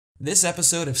This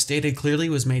episode of Stated Clearly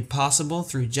was made possible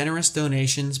through generous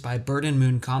donations by Bird and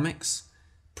Moon Comics,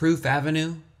 Proof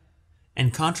Avenue,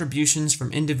 and contributions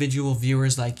from individual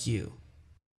viewers like you.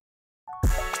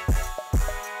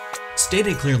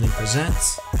 Stated Clearly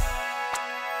presents,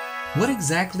 what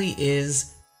exactly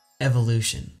is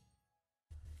evolution?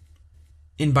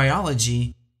 In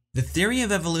biology, the theory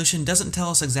of evolution doesn't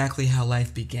tell us exactly how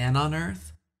life began on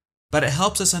Earth, but it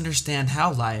helps us understand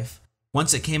how life,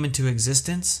 once it came into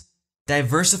existence,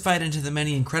 diversified into the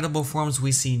many incredible forms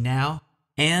we see now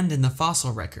and in the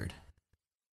fossil record.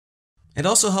 It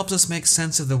also helps us make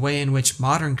sense of the way in which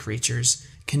modern creatures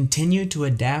continue to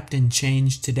adapt and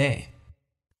change today.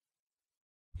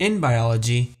 In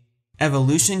biology,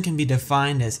 evolution can be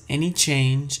defined as any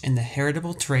change in the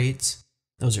heritable traits,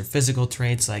 those are physical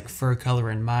traits like fur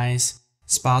color in mice,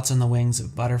 spots on the wings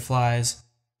of butterflies,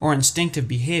 or instinctive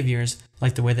behaviors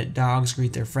like the way that dogs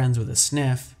greet their friends with a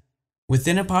sniff,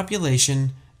 within a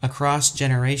population across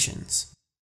generations.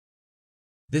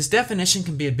 This definition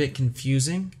can be a bit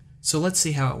confusing, so let's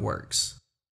see how it works.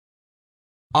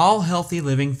 All healthy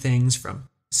living things, from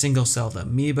single-celled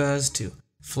amoebas to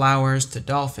flowers to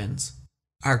dolphins,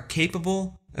 are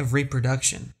capable of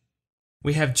reproduction.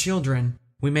 We have children,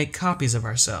 we make copies of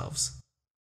ourselves.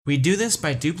 We do this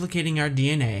by duplicating our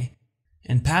DNA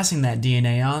and passing that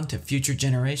DNA on to future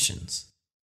generations.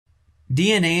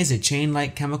 DNA is a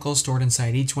chain-like chemical stored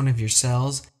inside each one of your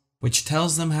cells, which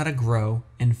tells them how to grow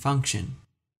and function.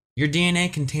 Your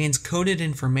DNA contains coded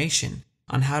information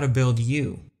on how to build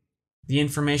you. The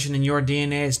information in your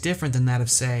DNA is different than that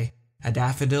of, say, a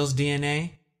daffodil's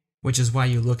DNA, which is why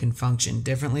you look and function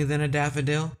differently than a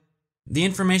daffodil. The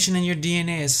information in your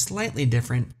DNA is slightly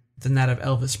different than that of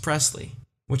Elvis Presley,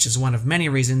 which is one of many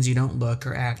reasons you don't look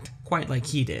or act quite like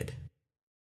he did.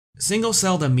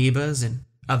 Single-celled amoebas and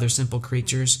other simple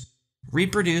creatures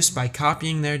reproduce by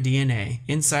copying their DNA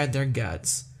inside their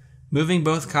guts, moving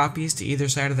both copies to either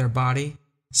side of their body,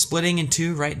 splitting in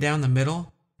two right down the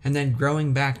middle, and then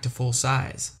growing back to full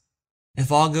size.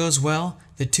 If all goes well,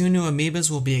 the two new amoebas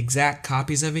will be exact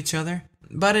copies of each other,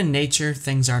 but in nature,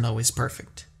 things aren't always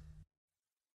perfect.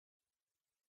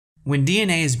 When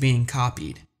DNA is being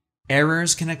copied,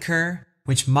 errors can occur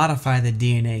which modify the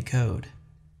DNA code.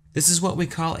 This is what we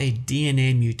call a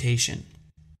DNA mutation.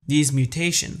 These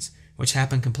mutations, which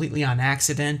happen completely on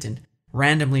accident and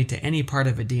randomly to any part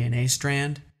of a DNA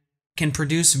strand, can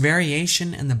produce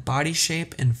variation in the body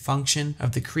shape and function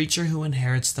of the creature who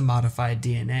inherits the modified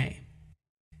DNA.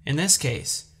 In this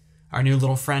case, our new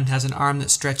little friend has an arm that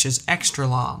stretches extra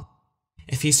long.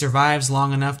 If he survives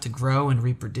long enough to grow and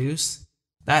reproduce,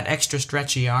 that extra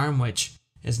stretchy arm, which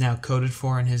is now coded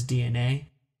for in his DNA,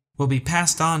 will be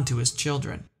passed on to his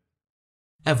children.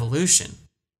 Evolution.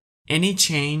 Any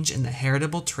change in the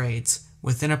heritable traits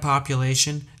within a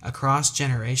population across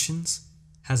generations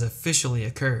has officially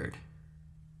occurred.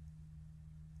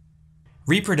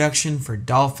 Reproduction for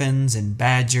dolphins and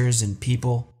badgers and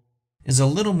people is a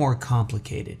little more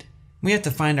complicated. We have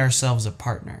to find ourselves a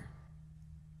partner.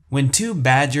 When two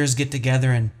badgers get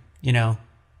together and,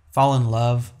 fall in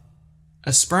love,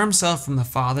 a sperm cell from the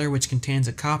father, which contains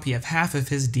a copy of half of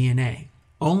his DNA,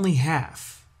 only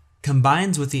half,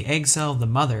 combines with the egg cell of the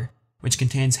mother, which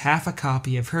contains half a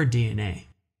copy of her DNA.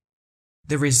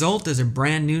 The result is a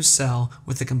brand new cell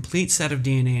with a complete set of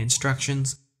DNA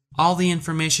instructions, all the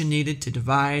information needed to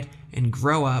divide and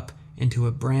grow up into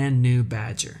a brand new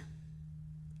badger.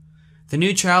 The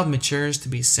new child matures to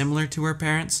be similar to her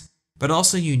parents, but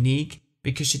also unique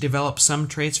because she develops some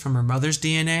traits from her mother's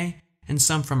DNA and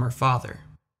some from her father.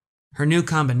 Her new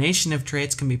combination of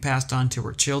traits can be passed on to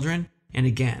her children, and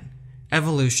again,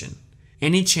 evolution.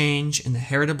 Any change in the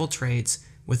heritable traits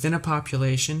within a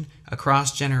population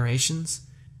across generations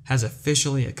has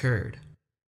officially occurred.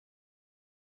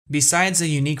 Besides a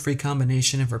unique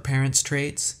recombination of her parents'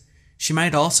 traits, she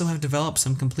might also have developed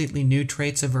some completely new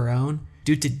traits of her own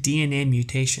due to DNA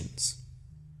mutations.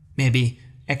 Maybe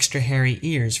extra hairy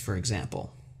ears, for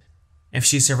example. If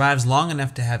she survives long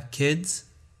enough to have kids,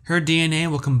 her DNA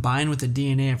will combine with the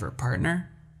DNA of her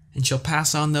partner, and she'll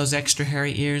pass on those extra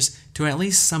hairy ears to at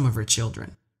least some of her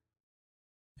children.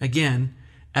 Again,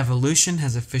 evolution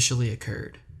has officially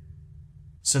occurred.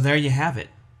 So there you have it.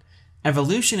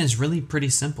 Evolution is really pretty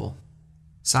simple.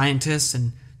 Scientists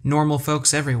and normal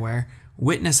folks everywhere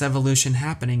witness evolution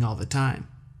happening all the time.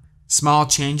 Small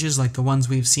changes like the ones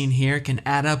we've seen here can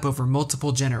add up over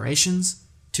multiple generations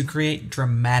to create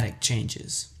dramatic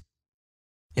changes.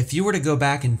 If you were to go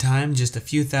back in time just a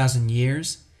few thousand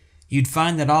years, you'd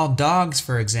find that all dogs,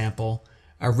 for example,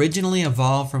 originally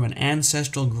evolved from an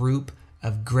ancestral group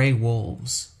of gray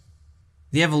wolves.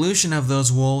 The evolution of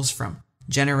those wolves from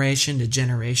generation to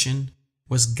generation,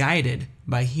 was guided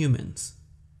by humans.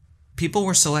 People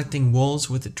were selecting wolves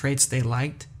with the traits they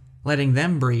liked, letting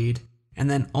them breed, and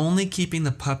then only keeping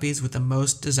the puppies with the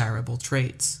most desirable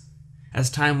traits. As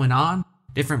time went on,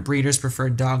 different breeders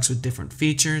preferred dogs with different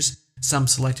features. Some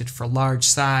selected for large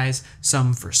size,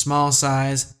 some for small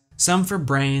size, some for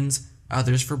brains,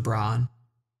 others for brawn.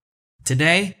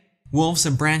 Today, wolves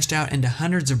have branched out into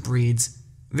hundreds of breeds,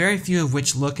 very few of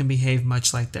which look and behave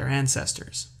much like their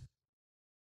ancestors.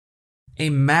 A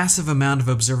massive amount of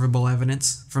observable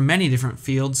evidence from many different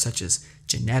fields such as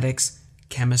genetics,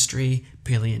 chemistry,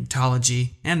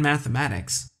 paleontology, and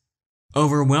mathematics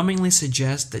overwhelmingly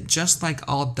suggests that just like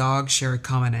all dogs share a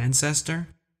common ancestor,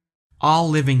 all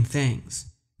living things,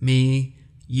 me,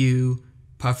 you,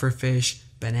 pufferfish,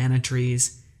 banana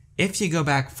trees, if you go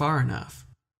back far enough,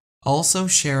 also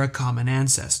share a common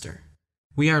ancestor.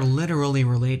 We are literally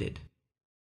related.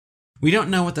 We don't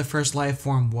know what the first life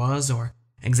form was or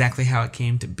exactly how it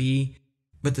came to be,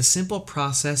 but the simple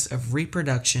process of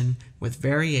reproduction with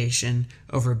variation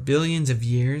over billions of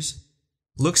years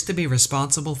looks to be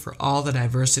responsible for all the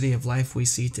diversity of life we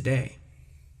see today.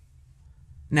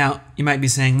 Now, you might be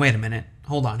saying, wait a minute,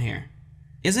 hold on here.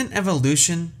 Isn't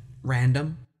evolution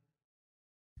random?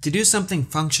 To do something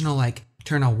functional like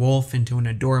turn a wolf into an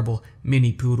adorable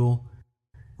mini poodle,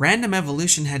 random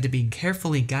evolution had to be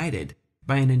carefully guided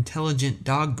by an intelligent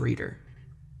dog breeder.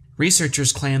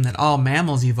 Researchers claim that all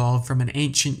mammals evolved from an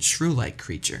ancient shrew-like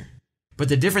creature, but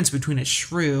the difference between a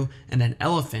shrew and an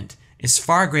elephant is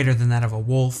far greater than that of a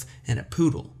wolf and a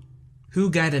poodle. Who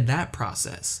guided that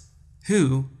process?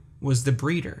 Who was the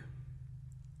breeder?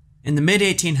 In the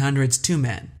mid-1800s, two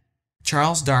men,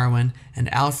 Charles Darwin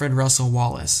and Alfred Russel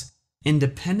Wallace,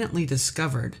 independently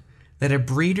discovered that a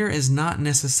breeder is not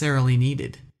necessarily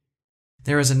needed.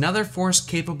 There is another force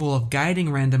capable of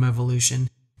guiding random evolution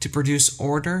to produce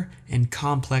order and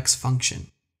complex function.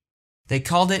 They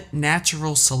called it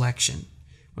natural selection,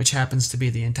 which happens to be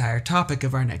the entire topic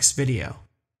of our next video.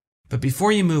 But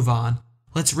before you move on,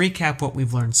 let's recap what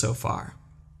we've learned so far.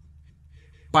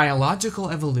 Biological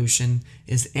evolution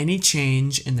is any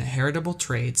change in the heritable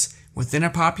traits within a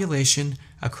population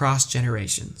across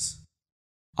generations.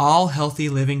 All healthy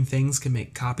living things can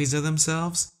make copies of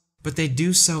themselves, but they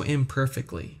do so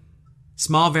imperfectly.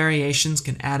 Small variations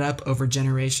can add up over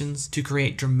generations to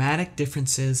create dramatic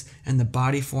differences in the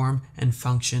body form and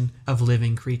function of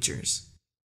living creatures.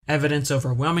 Evidence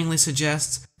overwhelmingly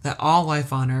suggests that all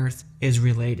life on Earth is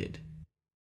related.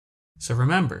 So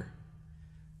remember,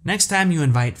 next time you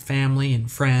invite family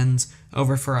and friends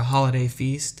over for a holiday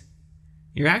feast,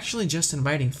 you're actually just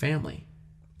inviting family.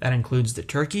 That includes the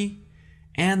turkey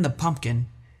and the pumpkin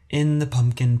in the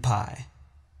pumpkin pie.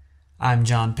 I'm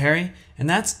John Perry, and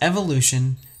that's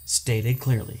evolution stated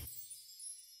clearly.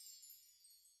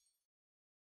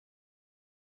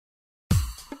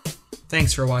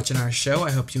 Thanks for watching our show.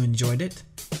 I hope you enjoyed it.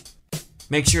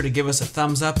 Make sure to give us a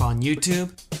thumbs up on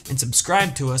YouTube and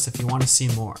subscribe to us if you want to see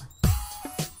more.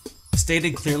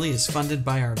 Stated Clearly is funded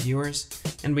by our viewers,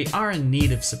 and we are in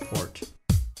need of support.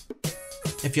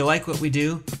 If you like what we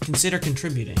do, consider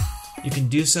contributing. You can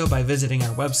do so by visiting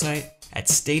our website at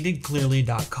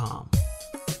statedclearly.com.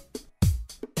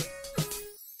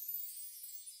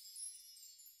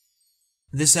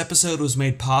 This episode was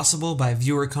made possible by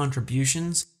viewer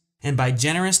contributions and by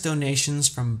generous donations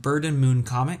from Bird and Moon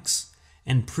Comics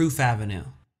and Proof Avenue.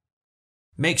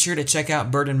 Make sure to check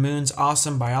out Bird and Moon's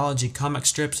awesome biology comic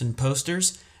strips and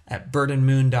posters at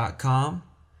birdandmoon.com,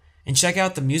 and check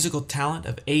out the musical talent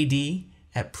of AD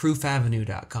at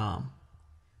proofavenue.com.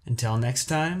 Until next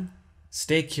time,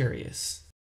 stay curious.